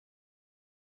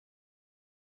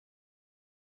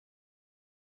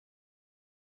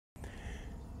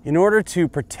In order to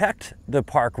protect the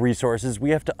park resources,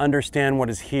 we have to understand what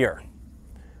is here.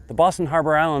 The Boston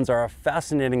Harbor Islands are a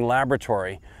fascinating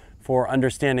laboratory for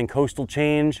understanding coastal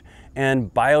change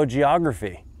and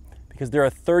biogeography, because there are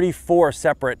 34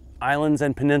 separate islands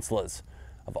and peninsulas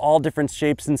of all different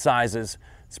shapes and sizes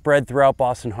spread throughout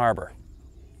Boston Harbor.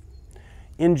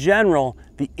 In general,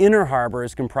 the inner harbor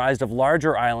is comprised of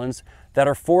larger islands that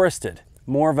are forested,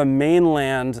 more of a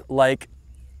mainland-like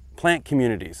plant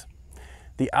communities.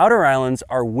 The outer islands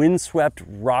are windswept,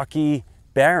 rocky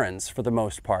barrens for the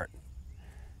most part.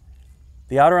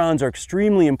 The outer islands are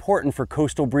extremely important for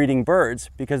coastal breeding birds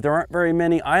because there aren't very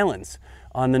many islands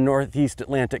on the northeast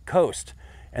Atlantic coast.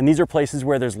 And these are places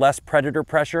where there's less predator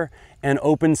pressure and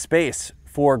open space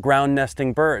for ground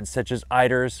nesting birds such as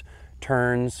eiders,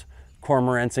 terns,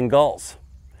 cormorants, and gulls.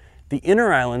 The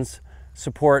inner islands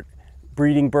support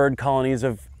breeding bird colonies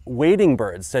of wading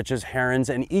birds such as herons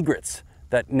and egrets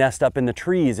that nest up in the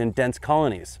trees in dense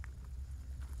colonies.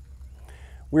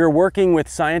 We are working with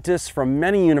scientists from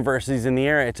many universities in the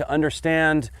area to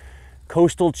understand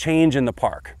coastal change in the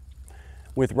park.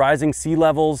 With rising sea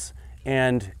levels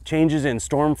and changes in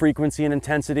storm frequency and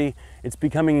intensity, it's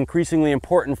becoming increasingly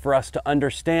important for us to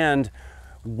understand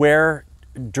where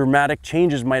dramatic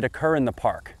changes might occur in the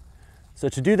park. So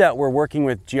to do that, we're working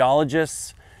with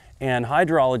geologists and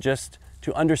hydrologists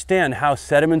to understand how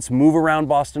sediments move around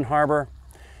Boston Harbor,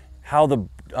 how the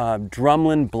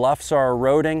drumlin bluffs are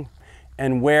eroding,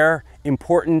 and where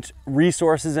important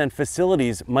resources and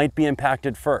facilities might be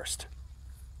impacted first.